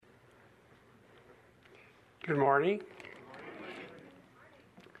Good morning.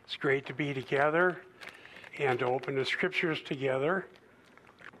 It's great to be together and to open the scriptures together.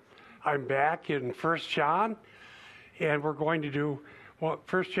 I'm back in 1 John, and we're going to do 1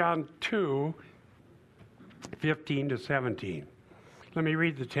 John 2, 15 to 17. Let me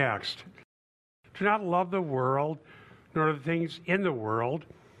read the text. Do not love the world, nor the things in the world.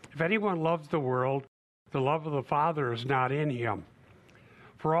 If anyone loves the world, the love of the Father is not in him.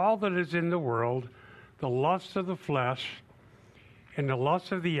 For all that is in the world, the lust of the flesh, and the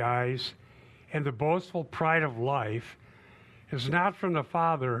lust of the eyes, and the boastful pride of life, is not from the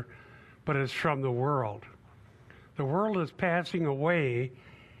Father, but is from the world. The world is passing away,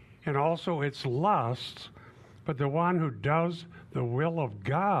 and also its lusts, but the one who does the will of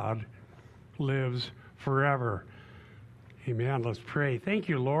God lives forever. Amen. Let's pray. Thank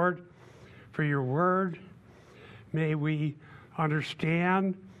you, Lord, for your word. May we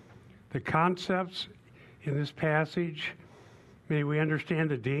understand the concepts in this passage. May we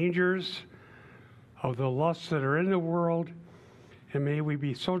understand the dangers of the lusts that are in the world, and may we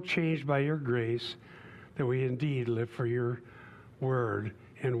be so changed by your grace that we indeed live for your word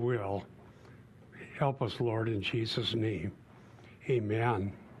and will. Help us, Lord, in Jesus' name.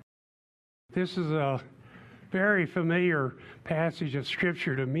 Amen. This is a very familiar passage of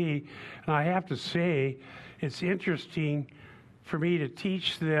Scripture to me, and I have to say it's interesting for me to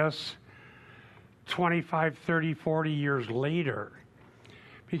teach this 25, 30, 40 years later,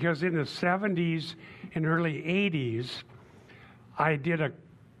 because in the 70s and early 80s, I did a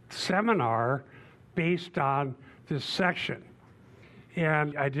seminar based on this section.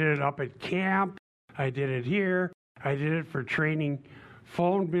 And I did it up at camp, I did it here, I did it for training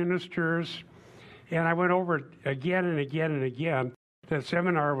phone ministers, and I went over it again and again and again. That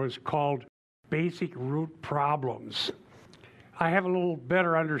seminar was called Basic Root Problems. I have a little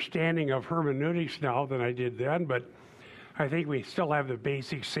better understanding of hermeneutics now than I did then, but I think we still have the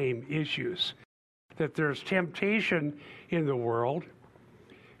basic same issues. That there's temptation in the world,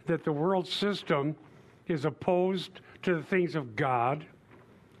 that the world system is opposed to the things of God,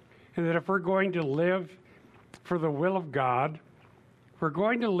 and that if we're going to live for the will of God, we're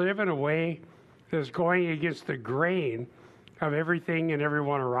going to live in a way that's going against the grain of everything and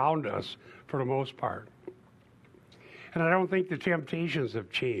everyone around us for the most part. And I don't think the temptations have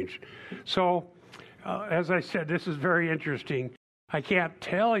changed. So, as I said, this is very interesting. I can't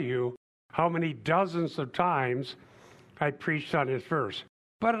tell you how many dozens of times I preached on this verse,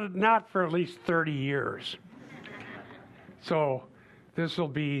 but not for at least 30 years. So this will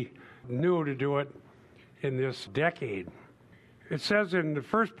be new to do it in this decade. It says in the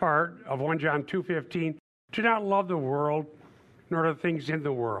first part of 1 John 2:15, do not love the world, nor the things in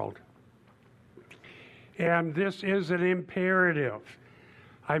the world. And this is an imperative.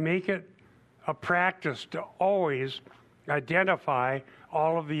 I make it a practice to always identify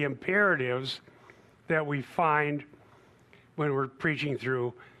all of the imperatives that we find when we're preaching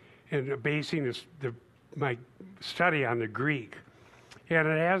through and basing my study on the Greek. And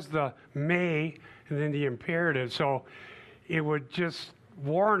it has the may and then the imperative. So it would just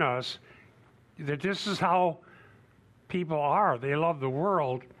warn us that this is how people are. They love the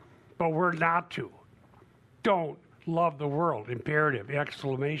world, but we're not to. Don't love the world. Imperative,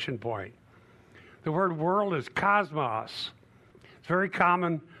 exclamation point. The word world is kosmos. It's a very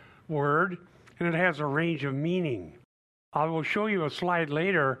common word, and it has a range of meaning. I will show you a slide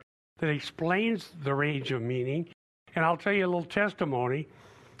later that explains the range of meaning, and I'll tell you a little testimony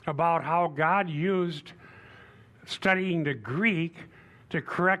about how God used studying the Greek to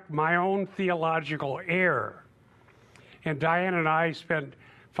correct my own theological error. And Diane and I spent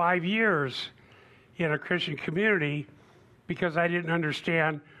 5 years in a Christian community because I didn't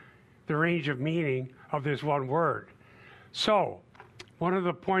understand the range of meaning of this one word. So, one of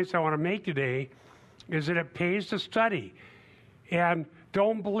the points I want to make today is that it pays to study. And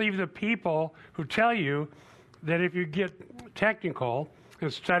don't believe the people who tell you that if you get technical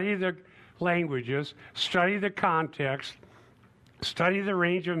and study the languages, study the context, study the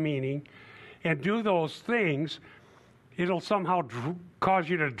range of meaning, and do those things, it'll somehow cause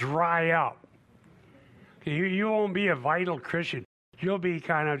you to dry up. You won't be a vital Christian. You'll be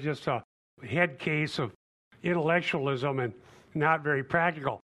kind of just a head case of intellectualism and not very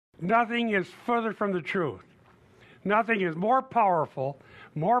practical. Nothing is further from the truth. Nothing is more powerful,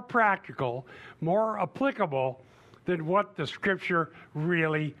 more practical, more applicable than what the Scripture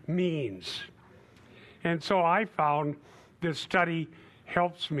really means. And so I found this study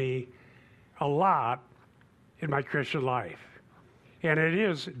helps me a lot in my Christian life. And it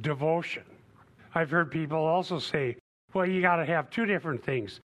is devotion. I've heard people also say, well, you got to have two different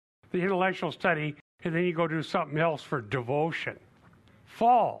things, the intellectual study and then you go do something else for devotion.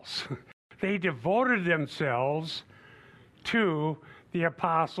 False. They devoted themselves to the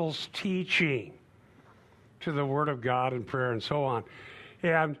apostles' teaching, to the Word of God and prayer and so on.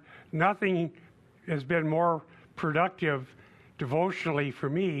 And nothing has been more productive devotionally for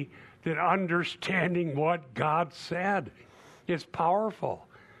me than understanding what God said. It's powerful,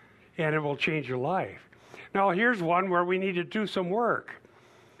 and it will change your life. Now, here's one where we need to do some work.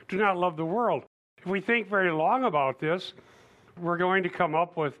 Do not love the world. If we think very long about this, we're going to come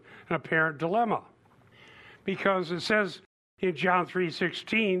up with an apparent dilemma. Because it says in John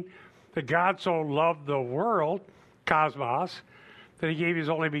 3:16 that God so loved the world, kosmos, that he gave his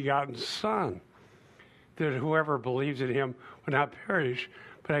only begotten Son, that whoever believes in him would not perish,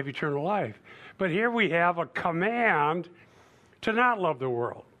 but have eternal life. But here we have a command to not love the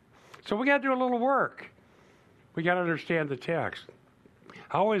world. So we got to do a little work. We got to understand the text.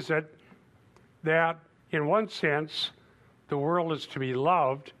 How is it that, in one sense, the world is to be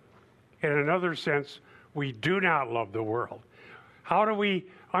loved, and in another sense, we do not love the world? How do we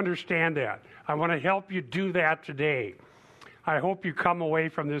understand that? I want to help you do that today. I hope you come away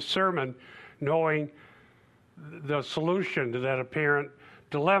from this sermon knowing the solution to that apparent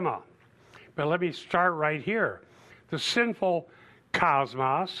dilemma. But let me start right here. The sinful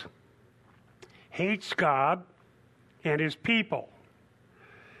kosmos hates God and his people.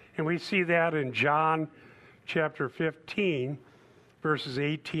 And we see that in John chapter 15, verses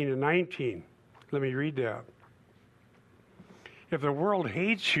 18 and 19. Let me read that. If the world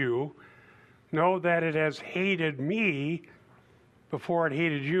hates you, know that it has hated me before it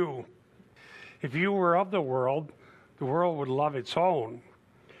hated you. If you were of the world would love its own.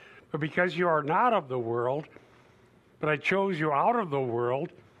 But because you are not of the world, but I chose you out of the world,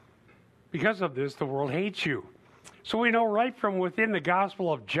 because of this, the world hates you. So we know right from within the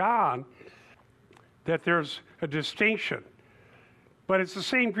Gospel of John that there's a distinction. But it's the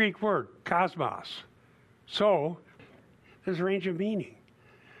same Greek word, kosmos. So there's a range of meaning.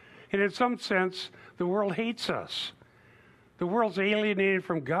 And in some sense, the world hates us. The world's alienated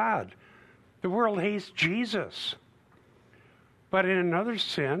from God. The world hates Jesus. But in another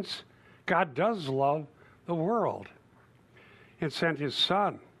sense, God does love the world and sent his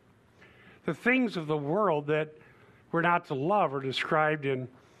Son. The things of the world that we're not to love are described in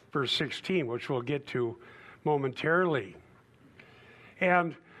verse 16, which we'll get to momentarily.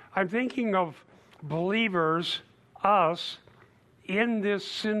 And I'm thinking of believers, us, in this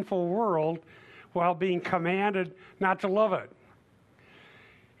sinful world while being commanded not to love it.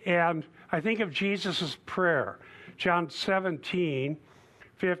 And I think of Jesus' prayer, John 17,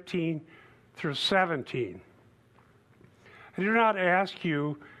 15 through 17. I do not ask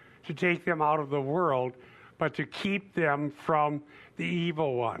you to take them out of the world, but to keep them from the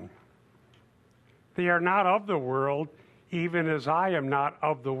evil one. They are not of the world, even as I am not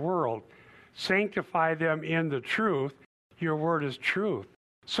of the world. Sanctify them in the truth. Your word is truth.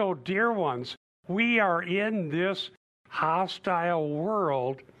 So, dear ones, we are in this hostile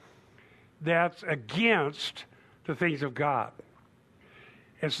world that's against the things of God.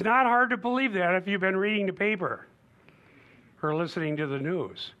 It's not hard to believe that if you've been reading the paper or listening to the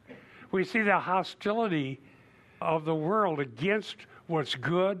news. We see the hostility of the world against what's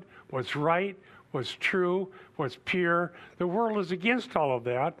good, what's right, what's true, what's pure. The world is against all of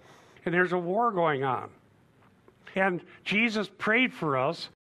that, and there's a war going on. And Jesus prayed for us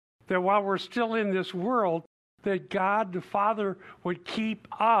that while we're still in this world, that God the Father would keep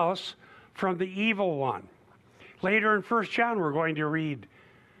us from the evil one. Later in 1 John, we're going to read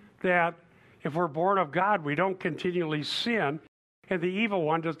that if we're born of God, we don't continually sin, and the evil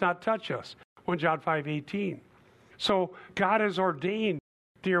one does not touch us. 1 John 5:18. So God has ordained,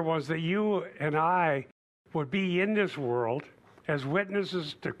 dear ones, that you and I would be in this world as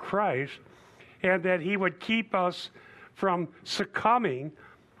witnesses to Christ, and that he would keep us from succumbing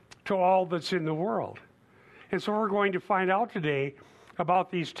to all that's in the world. And so we're going to find out today about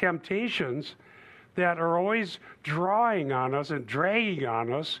these temptations that are always drawing on us and dragging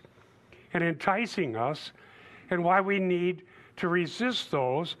on us and enticing us, and why we need to resist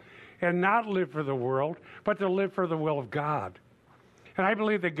those and not live for the world, but to live for the will of God. And I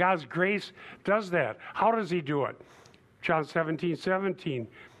believe that God's grace does that. How does he do it? John 17:17.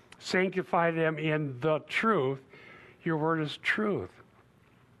 Sanctify them in the truth. Your word is truth.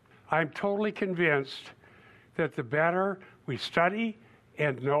 I'm totally convinced that the better we study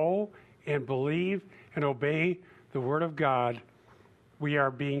and know and believe and obey the word of God, we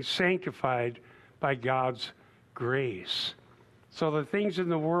are being sanctified by God's grace. So the things in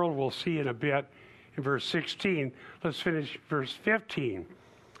the world we'll see in a bit in verse 16. Let's finish verse 15.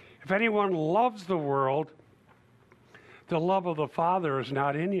 If anyone loves the world, the love of the Father is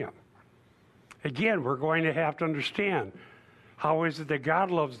not in him. Again, we're going to have to understand, how is it that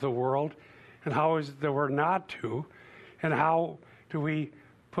God loves the world, and how is it that we're not to, and how do we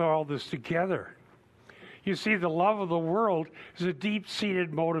put all this together? You see, the love of the world is a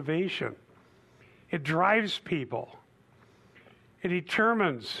deep-seated motivation. It drives people. It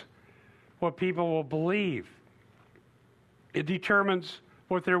determines what people will believe. It determines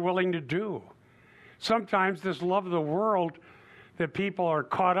what they're willing to do. Sometimes this love of the world that people are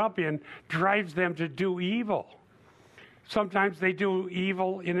caught up in drives them to do evil. Sometimes they do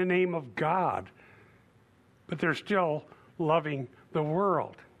evil in the name of God, but they're still loving the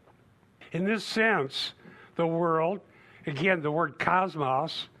world. In this sense, the world, again, the word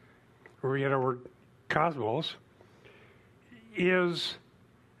kosmos, where we get our word cosmos, is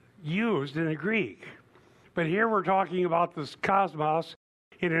used in the Greek. But here we're talking about this cosmos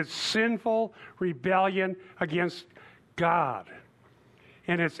in its sinful rebellion against God,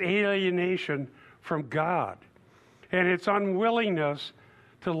 and its alienation from God, and its unwillingness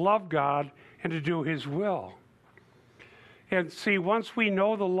to love God and to do His will. And see, once we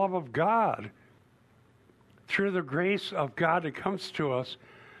know the love of God, through the grace of God that comes to us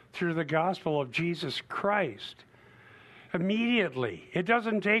through the gospel of Jesus Christ, immediately, it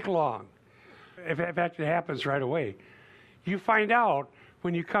doesn't take long. In fact, it happens right away. You find out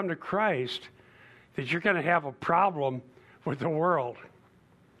when you come to Christ that you're going to have a problem with the world.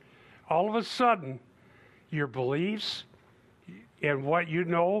 All of a sudden, your beliefs and what you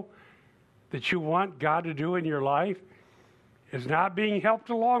know that you want God to do in your life is not being helped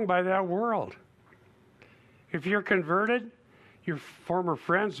along by that world. If you're converted, your former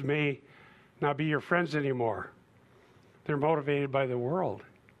friends may not be your friends anymore. They're motivated by the world.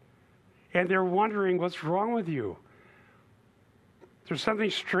 And they're wondering what's wrong with you. There's something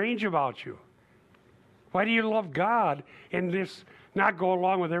strange about you. Why do you love God and just not go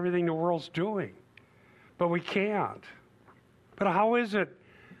along with everything the world's doing? But we can't. But how is it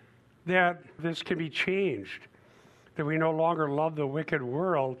that this can be changed? That we no longer love the wicked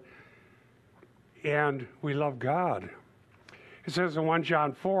world and we love God? It says in 1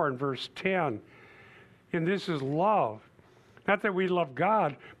 John 4 and verse 10, and this is love. Not that we love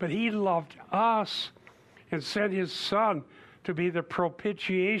God, but He loved us and sent His Son to be the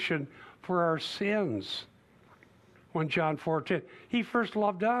propitiation for our sins. 1 John 4:10. He first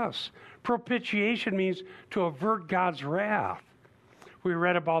loved us. Propitiation means to avert God's wrath. We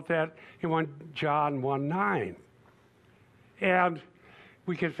read about that in 1 John 1:9. And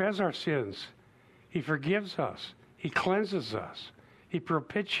we confess our sins. He forgives us. He cleanses us. He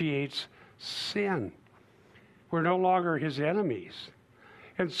propitiates sin. We're no longer His enemies.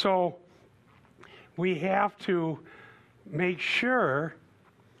 And so we have to make sure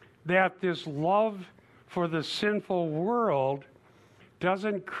that this love for the sinful world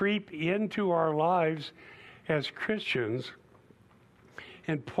doesn't creep into our lives as Christians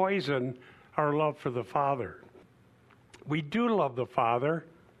and poison our love for the Father. We do love the Father,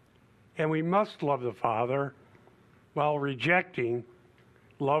 and we must love the Father while rejecting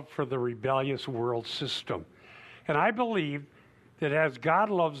love for the rebellious world system. And I believe that as God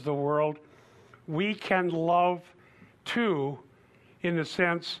loves the world, we can love too, in the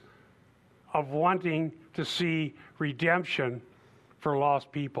sense of wanting to see redemption for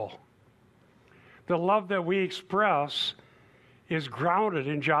lost people. The love that we express is grounded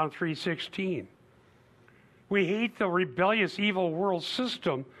in John 3:16. We hate the rebellious evil world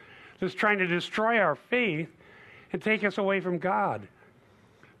system that's trying to destroy our faith and take us away from God.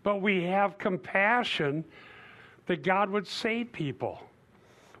 But we have compassion that God would save people.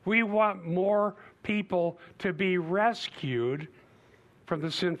 We want more people to be rescued from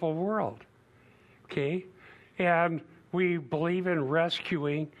the sinful world. Okay? And we believe in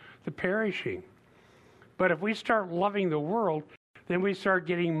rescuing the perishing. But if we start loving the world, then we start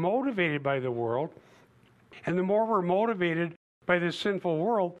getting motivated by the world. And the more we're motivated by this sinful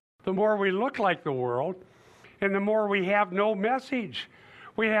world, the more we look like the world, and the more we have no message.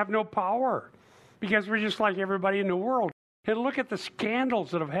 We have no power because we're just like everybody in the world. And look at the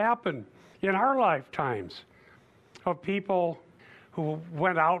scandals that have happened in our lifetimes of people who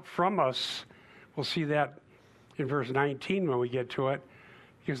went out from us. We'll see that in verse 19 when we get to it,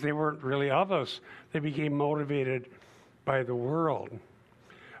 because they weren't really of us. They became motivated by the world.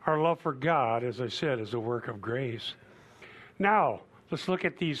 Our love for God, as I said, is a work of grace. Now, let's look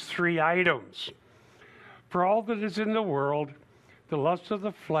at these three items. For all that is in the world, the lust of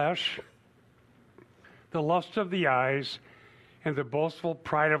the flesh, the lust of the eyes, and the boastful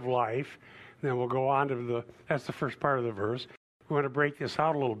pride of life. And then we'll go on to that's the first part of the verse. we want to break this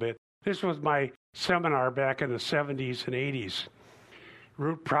out a little bit. This was my seminar back in the 70s and 80s.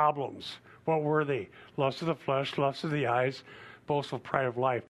 Root problems. What were they? Lust of the flesh, lust of the eyes, boastful pride of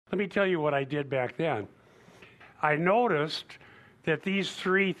life. Let me tell you what I did back then. I noticed that these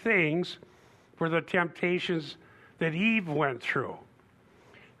three things were the temptations that Eve went through.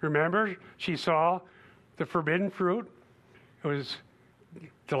 Remember, she saw the forbidden fruit. It was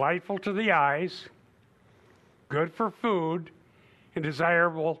delightful to the eyes, good for food, and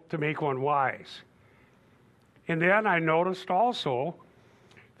desirable to make one wise. And then I noticed also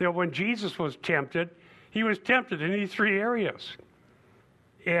that when Jesus was tempted, he was tempted in these three areas.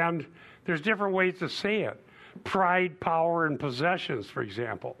 And there's different ways to say it. Pride, power, and possessions, for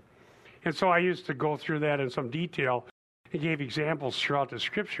example. And so I used to go through that in some detail and gave examples throughout the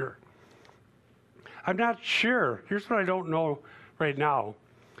scripture. I'm not sure. Here's what I don't know right now.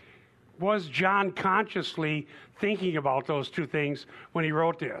 Was John consciously thinking about those two things when he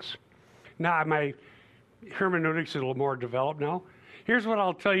wrote this? Now, my hermeneutics is a little more developed now. Here's what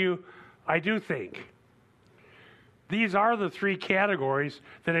I'll tell you I do think. These are the three categories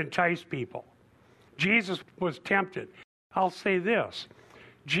that entice people. Jesus was tempted. I'll say this.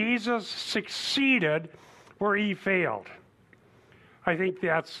 Jesus succeeded where he failed. I think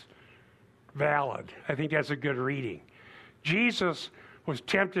that's valid. I think that's a good reading. Jesus was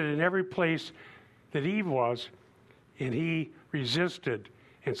tempted in every place that Eve was, and he resisted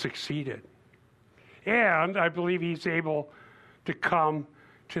and succeeded. And I believe he's able to come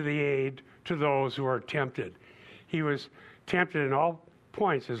to the aid to those who are tempted. He was tempted in all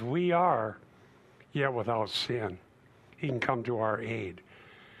points as we are, yet without sin. He can come to our aid.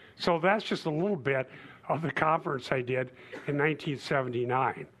 So that's just a little bit of the conference I did in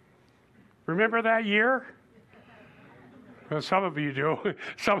 1979. Remember that year? Well, some of you do.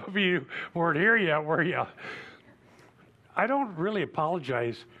 Some of you weren't here yet, were you? I don't really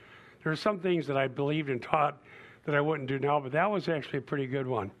apologize. There are some things that I believed and taught that I wouldn't do now, but that was actually a pretty good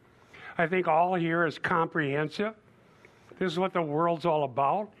one. I think all here is comprehensive. This is what the world's all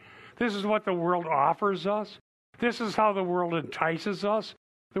about. This is what the world offers us. This is how the world entices us.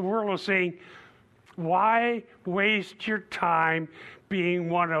 The world is saying, why waste your time being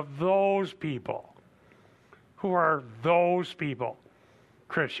one of those people? Who are those people?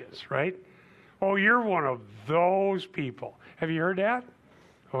 Christians, right? Oh, you're one of those people. Have you heard that?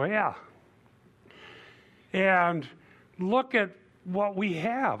 Oh, yeah. And look at what we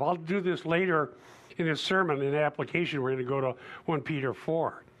have. I'll do this later in this sermon in application. We're going to go to 1 Peter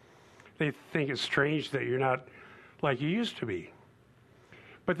 4. They think it's strange that you're not like you used to be.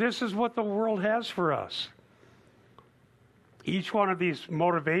 But this is what the world has for us. Each one of these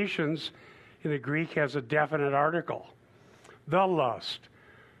motivations in the Greek has a definite article. The lust,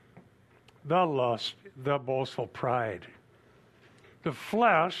 the boastful pride. The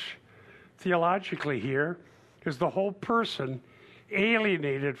flesh, theologically here, is the whole person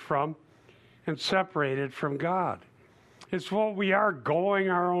alienated from and separated from God. It's what we are, going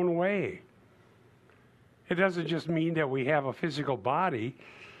our own way. It doesn't just mean that we have a physical body,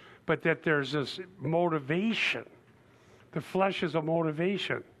 but that there's this motivation. The flesh is a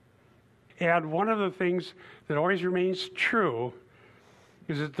motivation. And one of the things that always remains true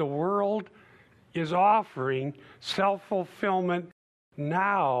is that the world is offering self-fulfillment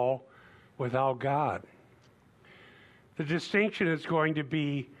now without God. The distinction is going to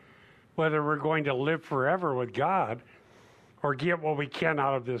be whether we're going to live forever with God or get what we can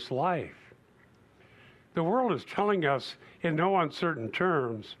out of this life. The world is telling us in no uncertain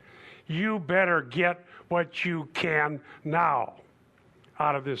terms, you better get what you can now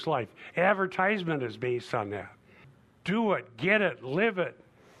out of this life. Advertisement is based on that. Do it, get it, live it.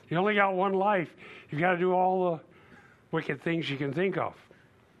 You only got one life. You've got to do all the wicked things you can think of.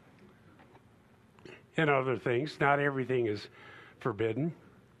 And other things. Not everything is forbidden.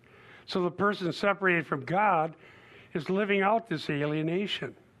 So the person separated from God is living out this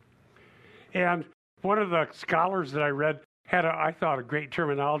alienation. And one of the scholars that I read had, I thought, a great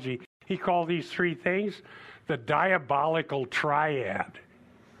terminology. He called these three things the diabolical triad.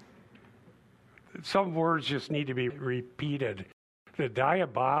 Some words just need to be repeated. The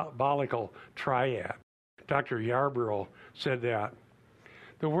diabolical triad. Dr. Yarborough said that.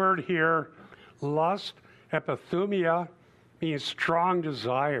 The word here, lust, epithumia, means strong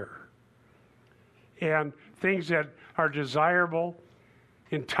desire. And things that are desirable,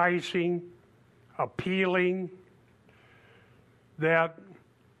 enticing, appealing, that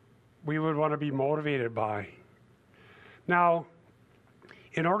we would want to be motivated by. Now,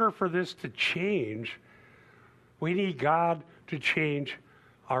 in order for this to change, we need God to change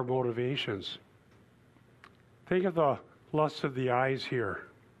our motivations. Think of the lust of the eyes here.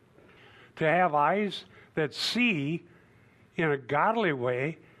 To have eyes that see in a godly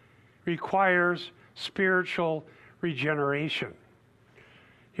way requires spiritual regeneration.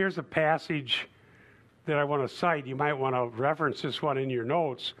 Here's a passage that I want to cite. You might want to reference this one in your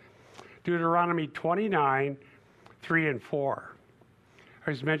notes. Deuteronomy 29, 3 and 4. I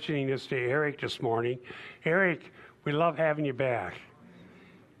was mentioning this to Eric this morning. Eric, we love having you back.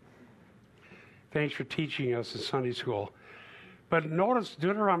 Thanks for teaching us in Sunday school. But notice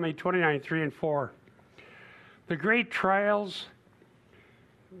Deuteronomy 29, 3 and 4. The great trials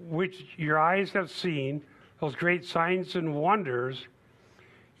which your eyes have seen, those great signs and wonders,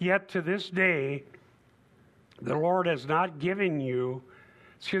 yet to this day the Lord has not given you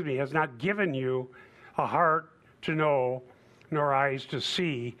a heart to know, nor eyes to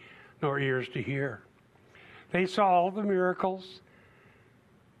see, nor ears to hear. They saw all the miracles.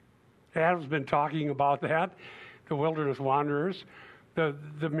 Adam's been talking about that, the wilderness wanderers, the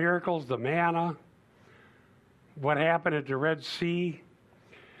miracles, the manna, what happened at the Red Sea,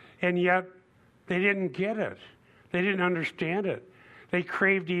 and yet they didn't get it. They didn't understand it. They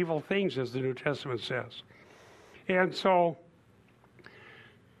craved evil things, as the New Testament says. And so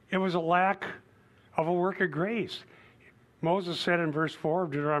it was a lack of a work of grace. Moses said in verse 4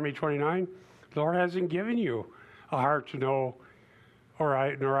 of Deuteronomy 29, the Lord hasn't given you a heart to know,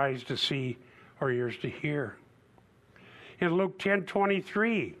 nor eyes to see, or ears to hear. In Luke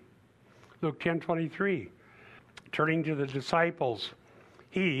 10:23, turning to the disciples,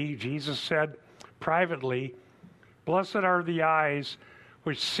 Jesus said privately, blessed are the eyes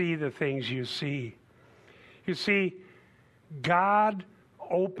which see the things you see. You see, God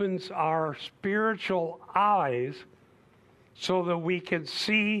opens our spiritual eyes so that we can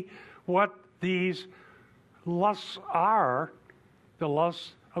see what these lusts are, the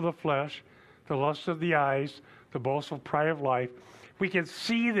lusts of the flesh, the lusts of the eyes, the boastful pride of life. We can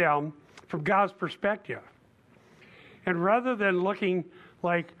see them from God's perspective. And rather than looking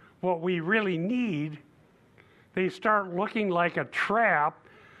like what we really need, they start looking like a trap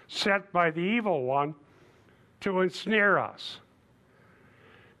set by the evil one to ensnare us.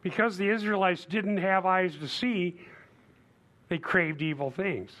 Because the Israelites didn't have eyes to see, they craved evil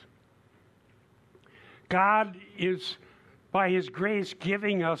things. God is, by His grace,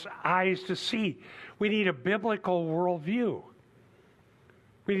 giving us eyes to see. We need a biblical worldview.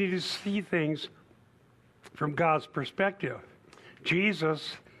 We need to see things from God's perspective.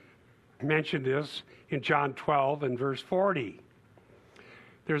 Jesus mentioned this in John 12 and verse 40.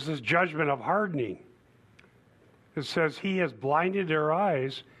 There's this judgment of hardening. It says, He has blinded their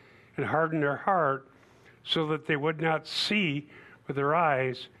eyes and hardened their heart so that they would not see with their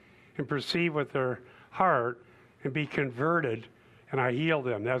eyes and perceive with their heart and be converted, and I heal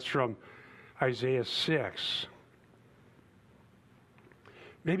them. That's from Isaiah 6.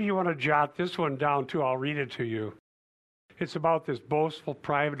 Maybe you want to jot this one down too. I'll read it to you. It's about this boastful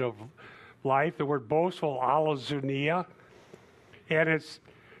pride of life. The word boastful, alienated, and it's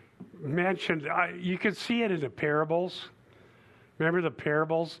mentioned. You can see it in the parables. Remember the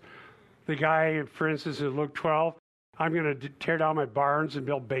parables? The guy, for instance, in Luke 12, I'm going to tear down my barns and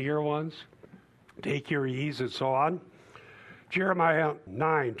build bigger ones. Take your ease, and so on. Jeremiah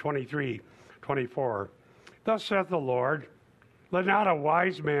 9, 23, 24. Thus saith the Lord, let not a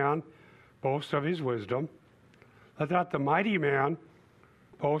wise man boast of his wisdom. Let not the mighty man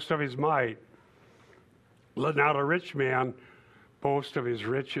boast of his might. Let not a rich man boast of his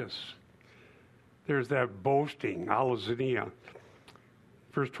riches. There's that boasting, alienated.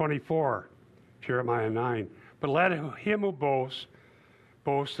 Verse 24, Jeremiah 9. But let him who boasts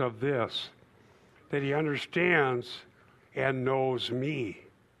boast of this, that he understands and knows me,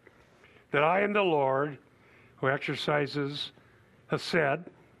 that I am the Lord who exercises hesed,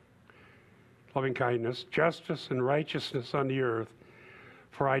 loving kindness, justice, and righteousness on the earth,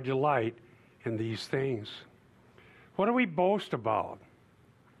 for I delight in these things. What do we boast about?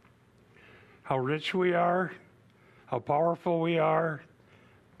 How rich we are, how powerful we are,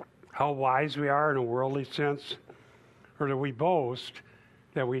 how wise we are in a worldly sense, or do we boast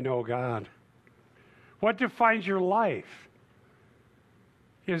that we know God? What defines your life?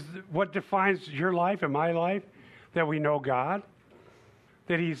 Is what defines your life and my life that we know God?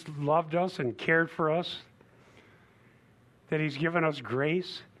 That He's loved us and cared for us? That He's given us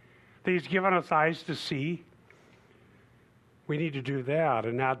grace? That He's given us eyes to see? We need to do that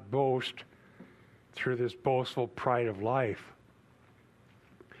and not boast through this boastful pride of life.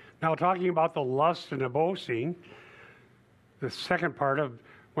 Now, talking about the lust and the boasting, the second part of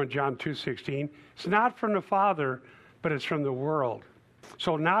 1 John 2:16, it's not from the Father, but it's from the world.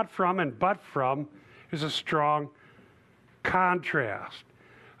 So not from and but from is a strong contrast.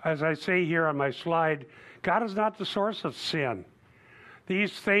 As I say here on my slide, God is not the source of sin.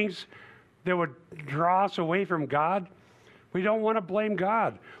 These things that would draw us away from God, we don't want to blame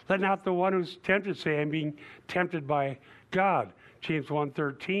God. Let not the one who's tempted say, I'm being tempted by God. James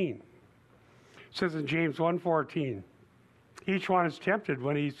 1:13. It says in James 1:14, each one is tempted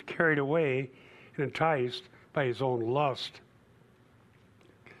when he's carried away and enticed by his own lust.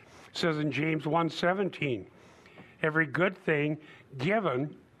 It says in James 1:17, every good thing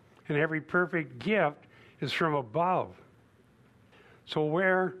given and every perfect gift is from above. So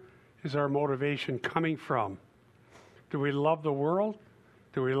where is our motivation coming from? Do we love the world?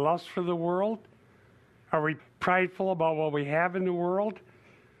 Do we lust for the world? Are we prideful about what we have in the world?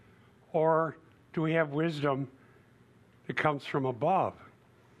 Or do we have wisdom that comes from above?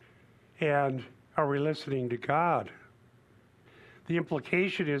 And are we listening to God? The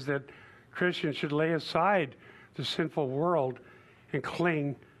implication is that Christians should lay aside the sinful world and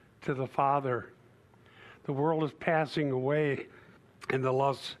cling to the Father. The world is passing away and the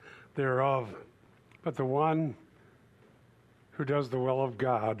lusts thereof, but the one who does the will of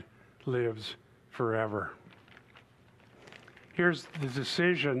God lives forever. Here's the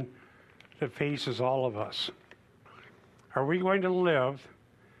decision that faces all of us. Are we going to live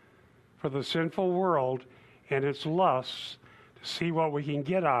for the sinful world and its lusts to see what we can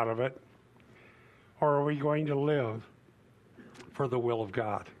get out of it, or are we going to live for the will of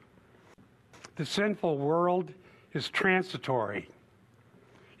God? The sinful world is transitory.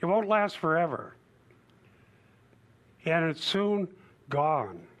 It won't last forever. And it's soon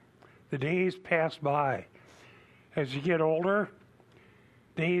gone. The days pass by. As you get older,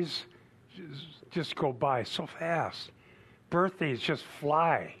 days just go by so fast. Birthdays just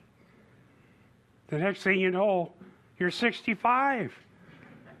fly. The next thing you know, you're 65.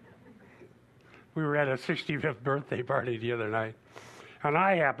 We were at a 65th birthday party the other night, and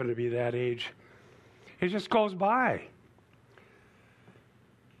I happen to be that age. It just goes by.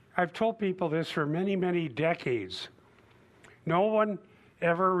 I've told people this for many, many decades. No one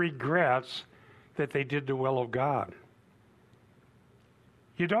ever regrets that they did the will of God.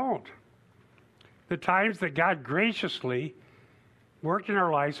 You don't. The times that God graciously worked in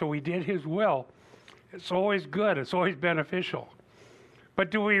our lives so we did His will, it's always good, it's always beneficial.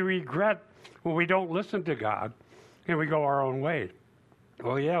 But do we regret when we don't listen to God and we go our own way?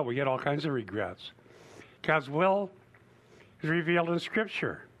 Oh yeah, we get all kinds of regrets. God's will is revealed in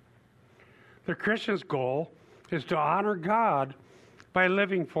Scripture. The Christian's goal is to honor God by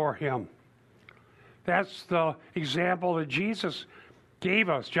living for Him. That's the example that Jesus gave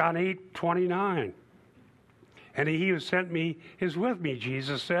us, John 8:29. And He who sent me is with me,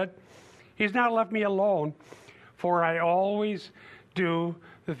 Jesus said. He's not left me alone, for I always do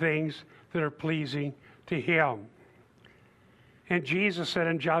the things that are pleasing to Him. And Jesus said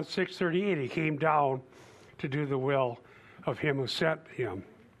in John 6:38, He came down to do the will of Him who sent Him.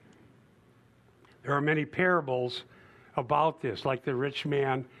 There are many parables about this, like the rich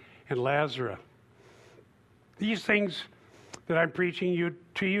man and Lazarus. These things that I'm preaching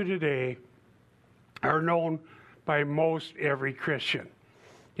to you today are known by most every Christian.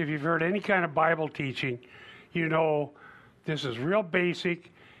 If you've heard any kind of Bible teaching, you know this is real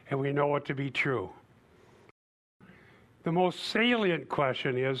basic and we know it to be true. The most salient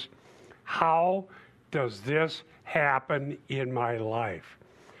question is, how does this happen in my life?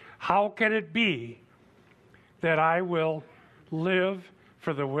 How can it be that I will live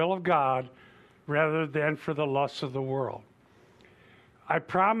for the will of God rather than for the lusts of the world? I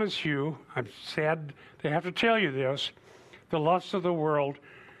promise you, I'm sad to have to tell you this, the lusts of the world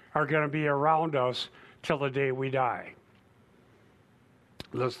are going to be around us till the day we die.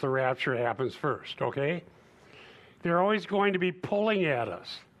 Unless the rapture happens first, okay? They're always going to be pulling at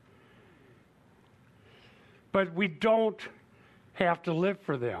us. But we don't have to live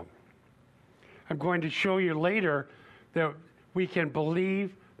for them. I'm going to show you later that we can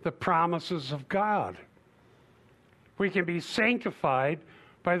believe the promises of God. We can be sanctified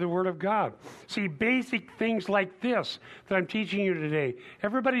by the Word of God. See, basic things like this that I'm teaching you today,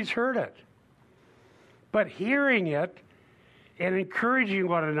 everybody's heard it. But hearing it and encouraging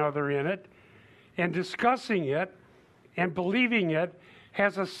one another in it and discussing it and believing it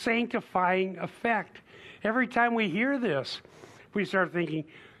has a sanctifying effect. Every time we hear this, we start thinking,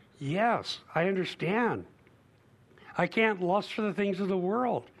 yes, I understand. I can't lust for the things of the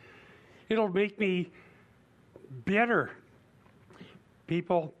world. It'll make me bitter.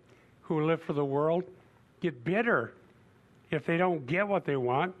 People who live for the world get bitter if they don't get what they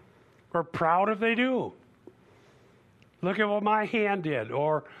want, or proud if they do. Look at what my hand did,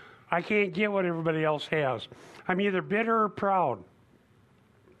 or I can't get what everybody else has. I'm either bitter or proud.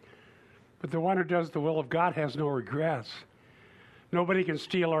 But the one who does the will of God has no regrets. Nobody can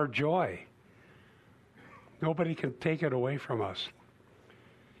steal our joy. Nobody can take it away from us.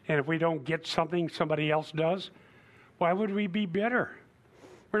 And if we don't get something somebody else does, why would we be bitter?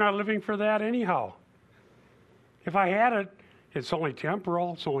 We're not living for that anyhow. If I had it, it's only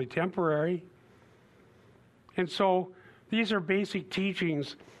temporal, it's only temporary. And so these are basic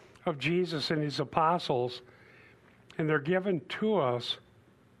teachings of Jesus and his apostles, and they're given to us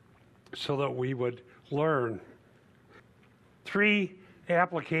so that we would learn. 3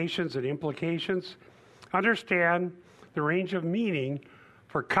 applications and implications. Understand the range of meaning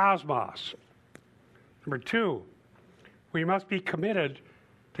for kosmos. Number 2, we must be committed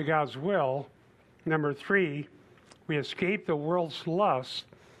to God's will. Number 3, we escape the world's lust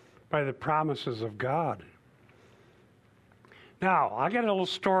by the promises of God. Now, I got a little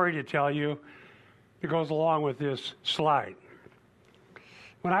story to tell you that goes along with this slide.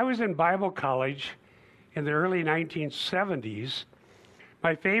 When I was in Bible college in the early 1970s,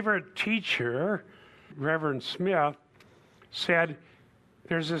 my favorite teacher, Reverend Smith, said,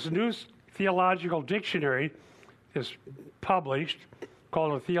 there's this new theological dictionary that's published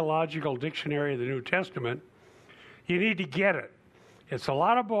called a Theological Dictionary of the New Testament. You need to get it. It's a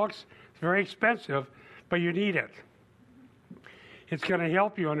lot of books, it's very expensive, but you need it. It's going to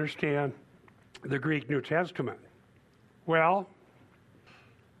help you understand the Greek New Testament. Well,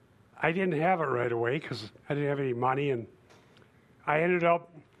 I didn't have it right away because I didn't have any money, and I ended up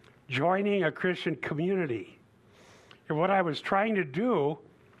joining a Christian community. And what I was trying to do,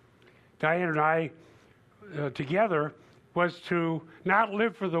 Diane and I together, was to not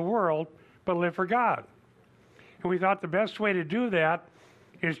live for the world, but live for God. And we thought the best way to do that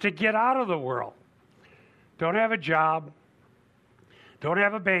is to get out of the world. Don't have a job, don't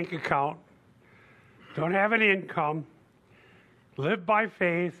have a bank account, don't have an income, live by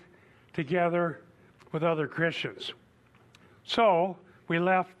faith together with other Christians. So we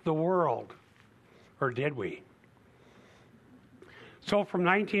left the world, or did we? So from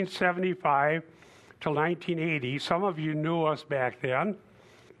 1975 till 1980, some of you knew us back then,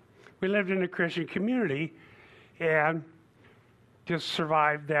 we lived in a Christian community and just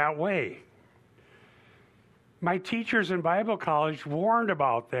survived that way. My teachers in Bible college warned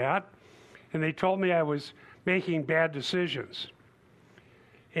about that, and they told me I was making bad decisions.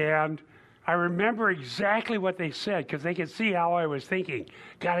 And I remember exactly what they said because they could see how I was thinking.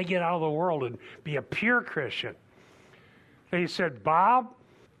 Got to get out of the world and be a pure Christian. They said, Bob,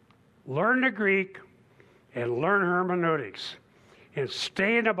 learn the Greek and learn hermeneutics and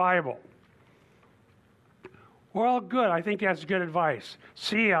stay in the Bible. Well, good. I think that's good advice.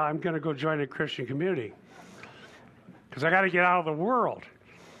 See ya. I'm going to go join a Christian community because I got to get out of the world.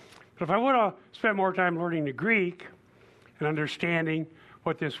 But if I would have spent more time learning the Greek and understanding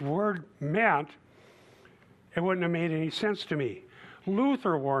what this word meant, it wouldn't have made any sense to me.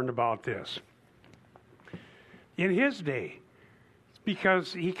 Luther warned about this in his day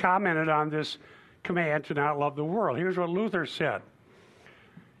because he commented on this command to not love the world. Here's what Luther said.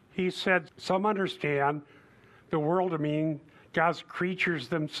 He said, some understand the world to mean God's creatures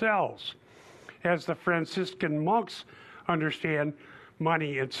themselves, as the Franciscan monks understand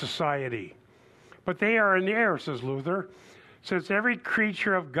money and society. But they are in error, says Luther, since every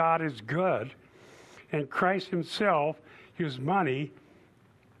creature of God is good, and Christ himself used money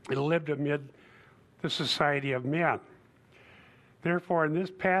and lived amid the society of men. Therefore, in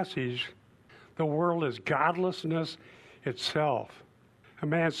this passage, the world is godlessness itself, a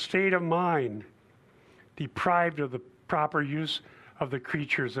man's state of mind deprived of the proper use of the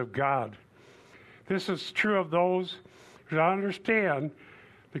creatures of God. This is true of those who don't understand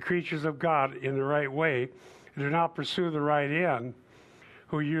the creatures of God in the right way and do not pursue the right end,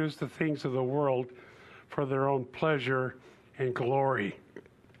 who use the things of the world for their own pleasure and glory.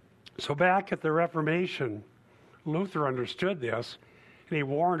 So back at the Reformation, Luther understood this, and he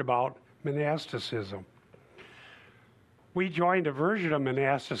warned about monasticism. We joined a version of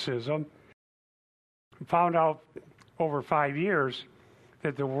monasticism and found out over 5 years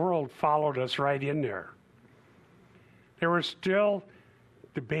that the world followed us right in there. There were still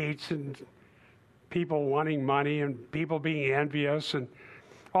debates and people wanting money and people being envious, and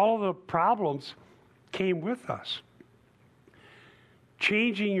all of the problems came with us.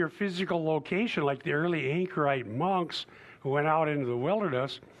 Changing your physical location, like the early anchorite monks who went out into the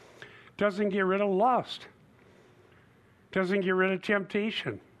wilderness, doesn't get rid of lust, doesn't get rid of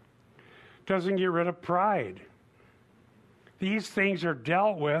temptation, doesn't get rid of pride. These things are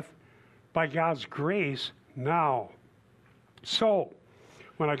dealt with by God's grace now. So,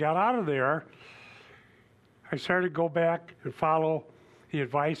 when I got out of there, I started to go back and follow the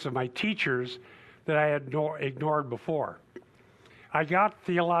advice of my teachers that I had ignored before. I got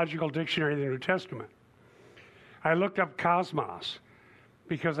Theological Dictionary of the New Testament. I looked up kosmos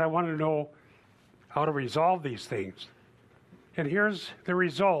because I wanted to know how to resolve these things. And here's the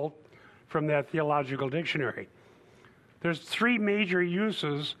result from that Theological Dictionary. There's 3 major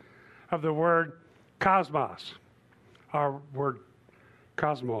uses of the word kosmos, our word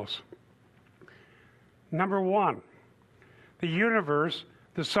cosmos. Number 1, the universe,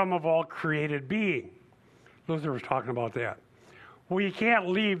 the sum of all created being. Luther was talking about that. Well, you can't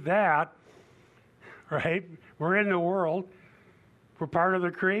leave that, right? We're in the world. We're part of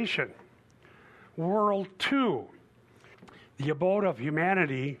the creation. World 2, the abode of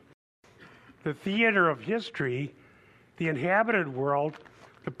humanity, the theater of history, the inhabited world,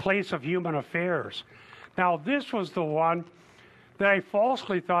 the place of human affairs. Now, this was the one that I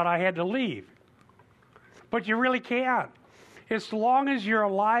falsely thought I had to leave. But you really can't. As long as you're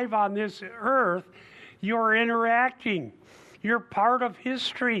alive on this earth, you're interacting. You're part of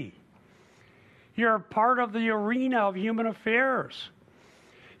history. You're part of the arena of human affairs.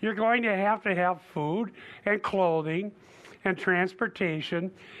 You're going to have food and clothing and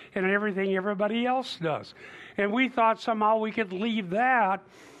transportation and everything everybody else does. And we thought somehow we could leave that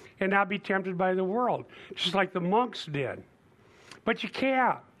and not be tempted by the world, just like the monks did. But you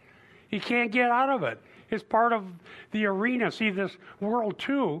can't. You can't get out of it. It's part of the arena. See, this world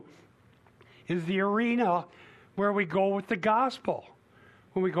too is the arena where we go with the gospel.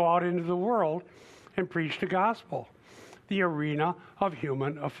 When we go out into the world and preach the gospel. The arena of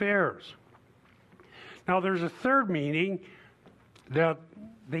human affairs. Now there's a third meaning that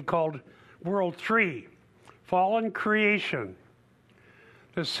they called World 3, fallen creation,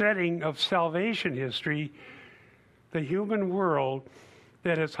 the setting of salvation history, the human world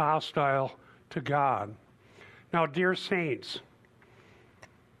that is hostile to God. Now, dear saints,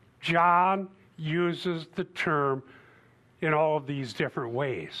 John uses the term in all of these different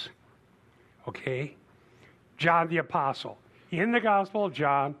ways. Okay? John the Apostle, in the Gospel of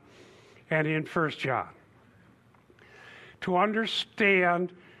John and in 1 John. To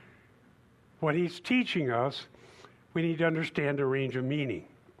understand what he's teaching us, we need to understand the range of meaning.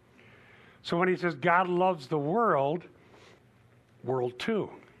 So when he says God loves the world, world 2.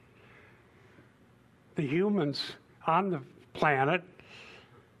 The humans on the planet,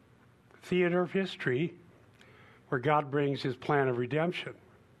 theater of history, where God brings his plan of redemption.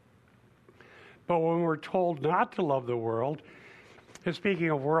 But when we're told not to love the world, it's speaking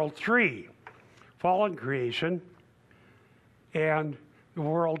of world 3, fallen creation, and the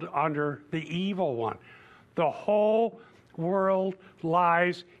world under the evil one. The whole world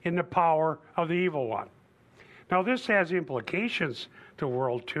lies in the power of the evil one. Now, this has implications to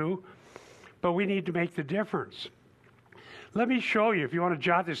world 2, but we need to make the difference. Let me show you, if you want to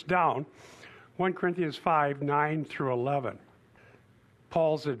jot this down, 1 Corinthians 5, 9 through 11.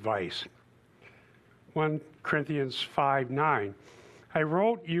 Paul's advice. 1 Corinthians 5, 9. I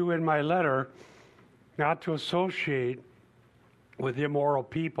wrote you in my letter not to associate with immoral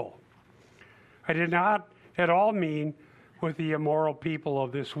people. I did not at all mean with the immoral people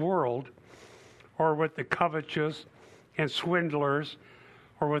of this world, or with the covetous and swindlers,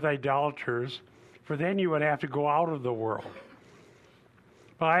 or with idolaters, for then you would have to go out of the world.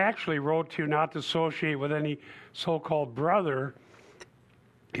 But I actually wrote to you not to associate with any so-called brother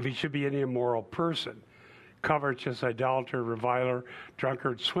if he should be an immoral person, covetous, idolater, reviler,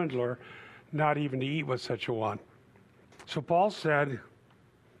 drunkard, swindler, not even to eat with such a one. So Paul said,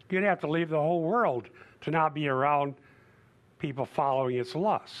 you'd have to leave the whole world to not be around people following its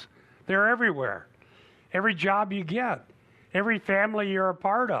lusts. They're everywhere. Every job you get, every family you're a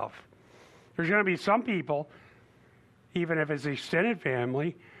part of. There's going to be some people, even if it's extended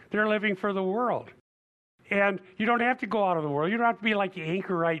family, they're living for the world. And you don't have to go out of the world. You don't have to be like the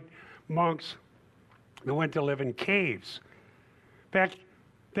anchorite monks that went to live in caves. In fact,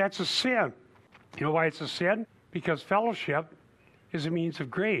 that's a sin. You know why it's a sin? Because fellowship is a means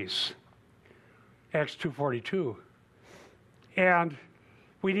of grace. Acts 2:42. And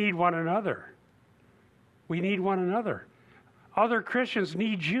we need one another. We need one another. Other Christians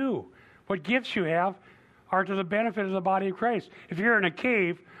need you. What gifts you have are to the benefit of the body of Christ. If you're in a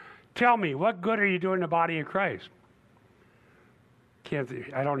cave, tell me, what good are you doing in the body of Christ?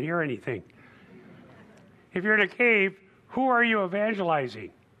 I don't hear anything. If you're in a cave, who are you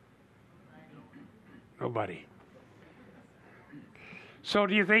evangelizing? Nobody. So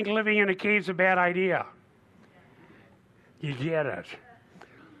do you think living in a cave is a bad idea? You get it.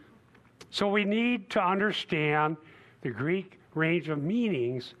 So we need to understand the Greek range of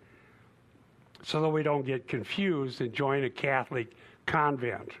meanings so that we don't get confused and join a Catholic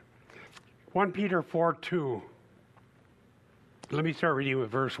convent. 1 Peter 4:2. Let me start reading with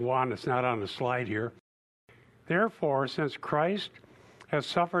verse 1. It's not on the slide here. Therefore, since Christ has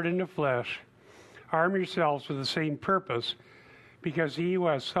suffered in the flesh, arm yourselves with the same purpose, because he who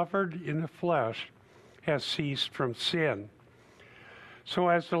has suffered in the flesh has ceased from sin, so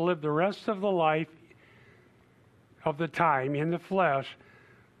as to live the rest of the life of the time in the flesh,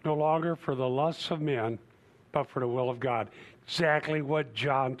 no longer for the lusts of men, but for the will of God. Exactly what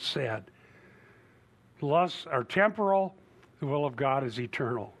John said. Lusts are temporal, the will of God is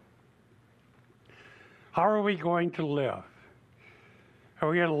eternal. How are we going to live? Are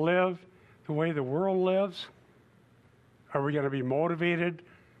we going to live the way the world lives? Are we going to be motivated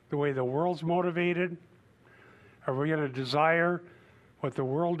the way the world's motivated? Are we going to desire what the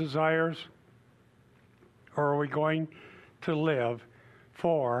world desires? Or are we going to live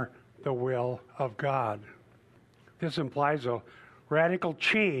for the will of God? This implies a radical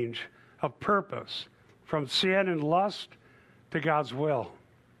change of purpose from sin and lust to God's will.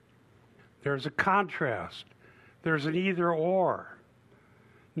 There's a contrast. There's an either or.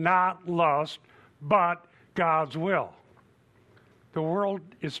 Not lust, but God's will. The world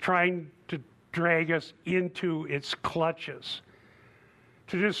is trying to drag us into its clutches,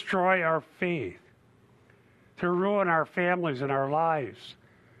 to destroy our faith, to ruin our families and our lives,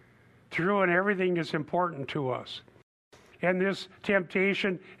 to ruin everything that's important to us. And this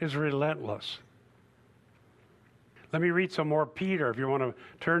temptation is relentless. Let me read some more Peter. If you want to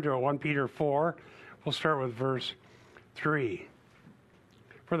turn to 1 Peter 4, we'll start with verse 3.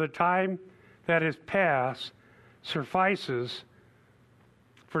 For the time that is past suffices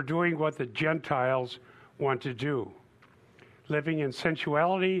for doing what the Gentiles want to do, living in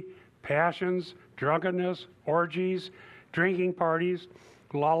sensuality, passions, drunkenness, orgies, drinking parties,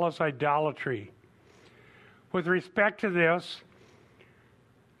 lawless idolatry. With respect to this,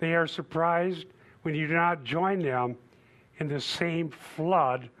 they are surprised when you do not join them in the same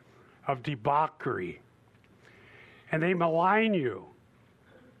flood of debauchery. And they malign you,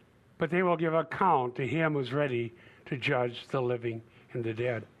 but they will give account to him who's ready to judge the living and the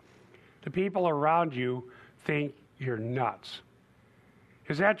dead. The people around you think you're nuts.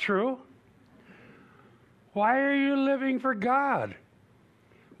 Is that true? Why are you living for God?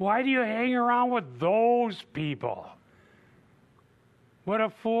 Why do you hang around with those people? What a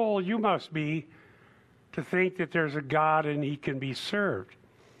fool you must be to think that there's a God and he can be served.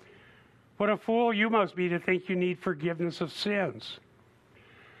 What a fool you must be to think you need forgiveness of sins.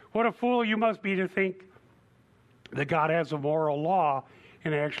 What a fool you must be to think that God has a moral law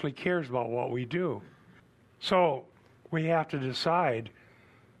and actually cares about what we do. So we have to decide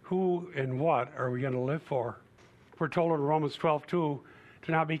who and what are we going to live for. We're told in Romans 12:2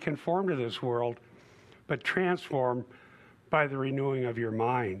 to not be conformed to this world, but transformed by the renewing of your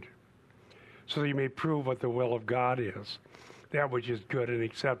mind, so that you may prove what the will of God is, that which is good and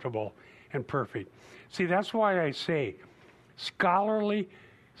acceptable and perfect. See, that's why I say scholarly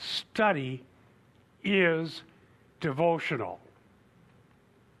study is devotional.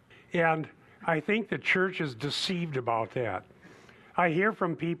 And I think the church is deceived about that. I hear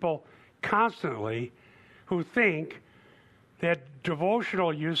from people constantly who think that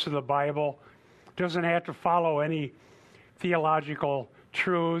devotional use of the Bible doesn't have to follow any theological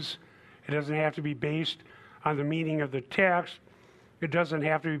truths. It doesn't have to be based on the meaning of the text. It doesn't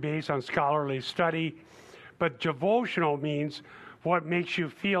have to be based on scholarly study. But devotional means what makes you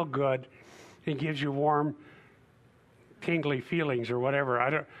feel good and gives you warm, tingly feelings or whatever.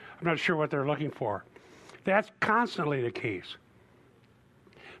 I'm not sure what they're looking for. That's constantly the case.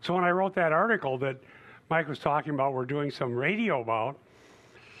 So when I wrote that article that Mike was talking about, we're doing some radio about,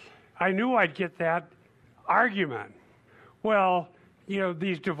 I knew I'd get that argument. Well, you know,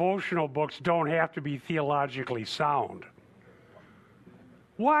 these devotional books don't have to be theologically sound.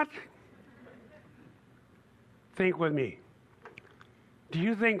 What? Think with me. Do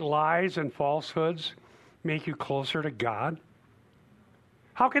you think lies and falsehoods make you closer to God?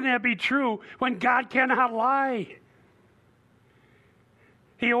 How can that be true when God cannot lie?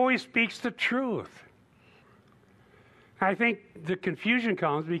 He always speaks the truth. I think the confusion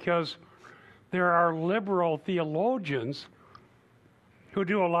comes because there are liberal theologians who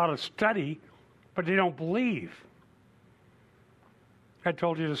do a lot of study, but they don't believe. I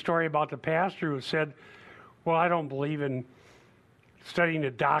told you the story about the pastor who said, well, I don't believe in studying the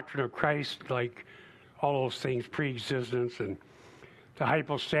doctrine of Christ, like all those things, pre-existence and the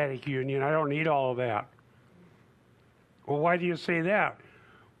hypostatic union. I don't need all of that. Well, why do you say that?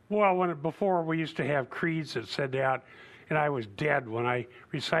 Well, before we used to have creeds that said that, and I was dead when I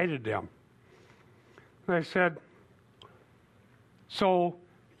recited them. And I said, so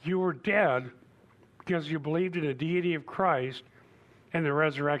you were dead because you believed in the deity of Christ and the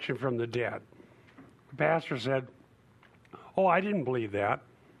resurrection from the dead. The pastor said, oh, I didn't believe that.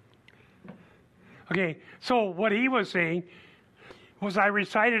 Okay, so what he was saying was I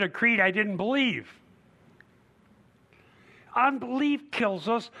recited a creed I didn't believe. Unbelief kills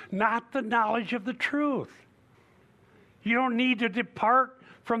us, not the knowledge of the truth. You don't need to depart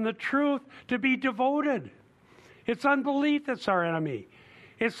from the truth to be devoted. It's unbelief that's our enemy.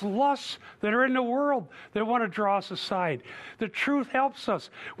 It's lusts that are in the world that want to draw us aside. The truth helps us.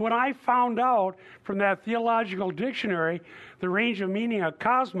 When I found out from that theological dictionary the range of meaning of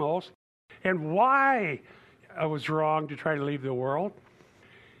kosmos and why I was wrong to try to leave the world,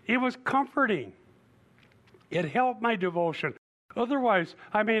 it was comforting. It helped my devotion. Otherwise,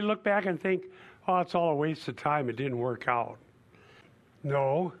 I may look back and think, oh, it's all a waste of time. It didn't work out.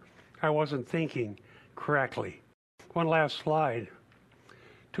 No, I wasn't thinking correctly. One last slide.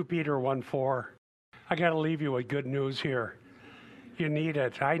 2 Peter 1:4. I got to leave you with good news here. You need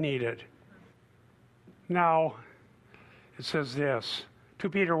it. I need it. Now, it says this. 2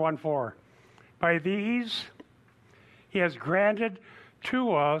 Peter 1:4. By these, he has granted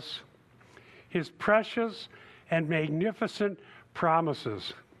to us his precious and magnificent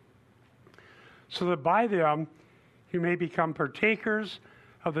promises, so that by them you may become partakers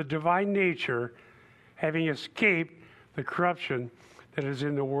of the divine nature, having escaped the corruption that is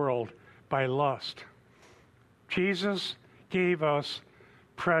in the world by lust. Jesus gave us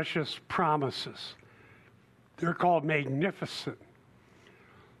precious promises. They're called magnificent.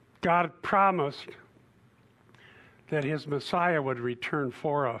 God promised that his Messiah would return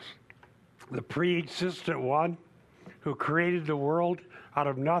for us. The pre-existent one who created the world out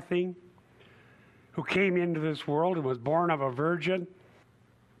of nothing, who came into this world and was born of a virgin,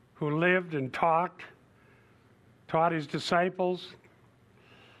 who lived and taught his disciples,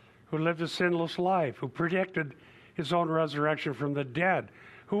 who lived a sinless life, who predicted his own resurrection from the dead,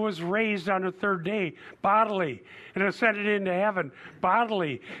 who was raised on the third day bodily and ascended into heaven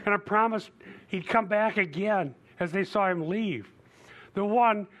bodily, and promised he'd come back again as they saw him leave. The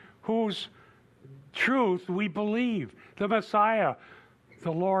one whose truth we believe, the Messiah,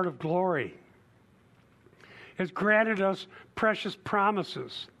 the Lord of glory, has granted us precious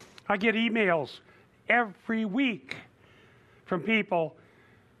promises. I get emails every week from people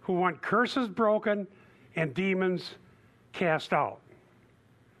who want curses broken and demons cast out.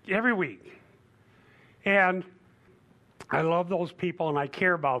 Every week. And I love those people and I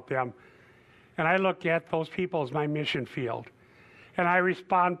care about them. And I look at those people as my mission field. And I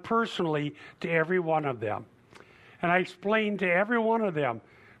respond personally to every one of them. And I explain to every one of them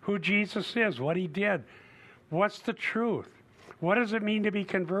who Jesus is, what he did, what's the truth, what does it mean to be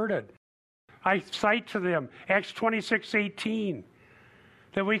converted. I cite to them Acts 26:18,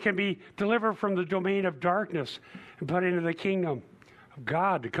 that we can be delivered from the domain of darkness and put into the kingdom of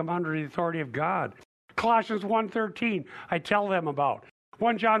God, to come under the authority of God. Colossians 1:13, I tell them about.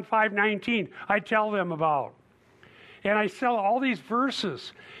 1 John 5:19, I tell them about. And I sell all these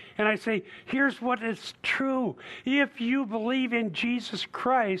verses, and I say, here's what is true. If you believe in Jesus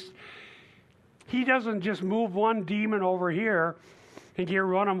Christ, he doesn't just move one demon over here and get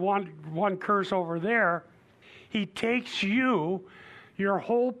rid of one curse over there. He takes you, your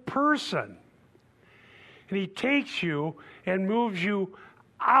whole person, and he takes you and moves you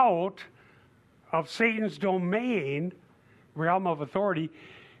out of Satan's domain, realm of authority,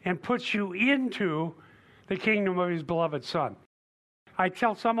 and puts you into the kingdom of his beloved Son. I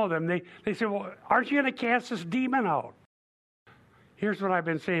tell some of them, they say, well, aren't you going to cast this demon out? Here's what I've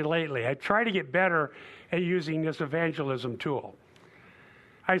been saying lately. I try to get better at using this evangelism tool.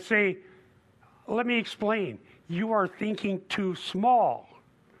 I say, let me explain. You are thinking too small.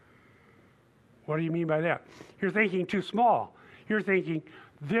 What do you mean by that? You're thinking too small. You're thinking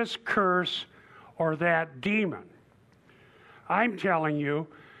this curse or that demon. I'm telling you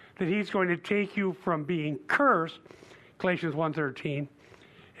that he's going to take you from being cursed, Galatians 1:13,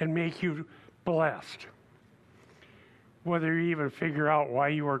 and make you blessed. Whether you even figure out why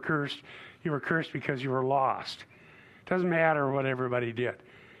you were cursed because you were lost. Doesn't matter what everybody did.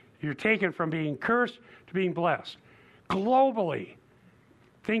 You're taken from being cursed to being blessed. Globally,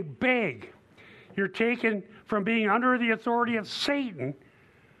 think big. You're taken from being under the authority of Satan,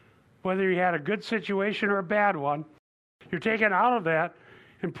 whether you had a good situation or a bad one. You're taken out of that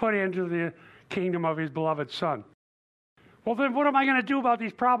and put into the kingdom of his beloved Son. Well, then what am I going to do about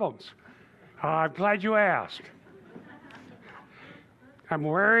these problems? I'm glad you asked. I'm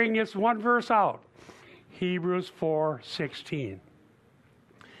wearing this one verse out. Hebrews 4:16.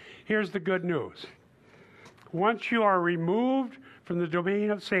 Here's the good news. Once you are removed from the domain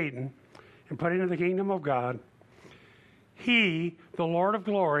of Satan and put into the kingdom of God, He, the Lord of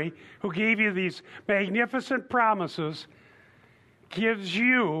glory, who gave you these magnificent promises, gives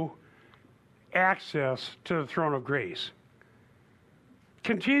you access to the throne of grace.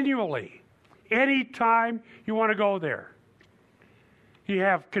 Continually. Anytime you want to go there, you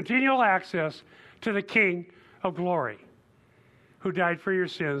have continual access to the King of glory, who died for your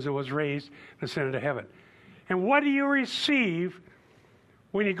sins and was raised and ascended to heaven. And what do you receive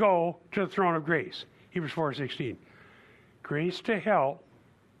when you go to the throne of grace? Hebrews 4:16. Grace to help,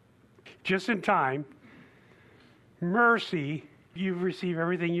 just in time. Mercy, you receive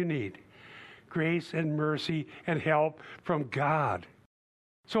everything you need. Grace and mercy and help from God.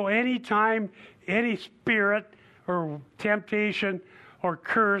 So anytime any spirit or temptation or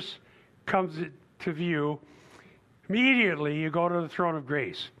curse comes to view, immediately you go to the throne of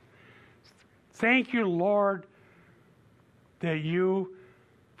grace. Thank you, Lord, that you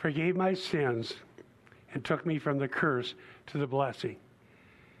forgave my sins and took me from the curse to the blessing.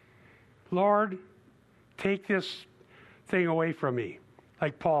 Lord, take this thing away from me.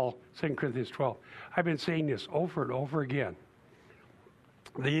 Like Paul, 2 Corinthians 12. I've been saying this over and over again.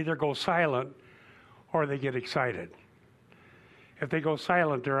 They either go silent or they get excited. If they go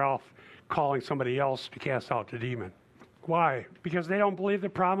silent, they're off calling somebody else to cast out the demon. Why? Because they don't believe the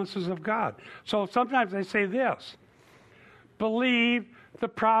promises of God. So sometimes they say this: believe the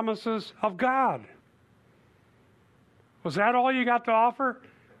promises of God. Was that all you got to offer?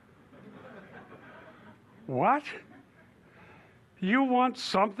 What? You want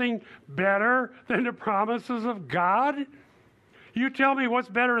something better than the promises of God? You tell me what's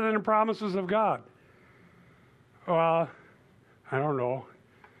better than the promises of God. Well, I don't know.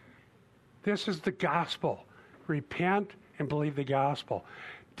 This is the gospel. Repent and believe the gospel.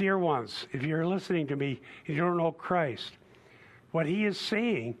 Dear ones, if you're listening to me and you don't know Christ, what he is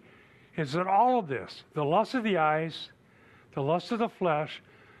saying is that all of this, the lust of the eyes, the lust of the flesh,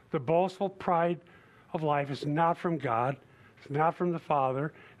 the boastful pride of life, is not from God. It's not from the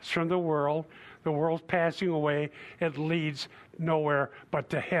Father. It's from the world. The world's passing away. It leads nowhere but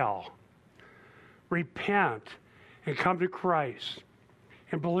to hell. Repent and come to Christ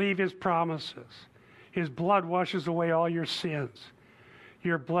and believe his promises. His blood washes away all your sins.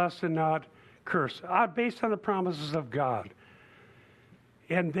 You're blessed and not cursed, based on the promises of God.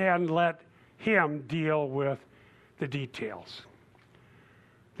 And then let him deal with the details.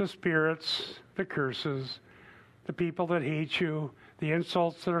 The spirits, the curses, the people that hate you, the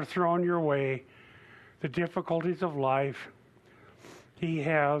insults that are thrown your way, the difficulties of life. He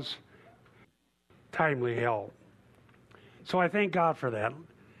has timely help. So I thank God for that.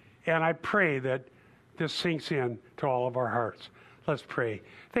 And I pray that this sinks in to all of our hearts. Let's pray.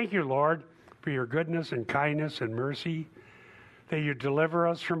 Thank you, Lord, for your goodness and kindness and mercy, that you deliver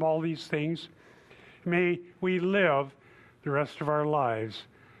us from all these things. May we live the rest of our lives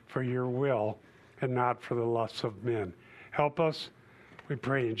for your will and not for the lusts of men. Help us, we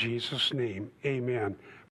pray in Jesus' name. Amen.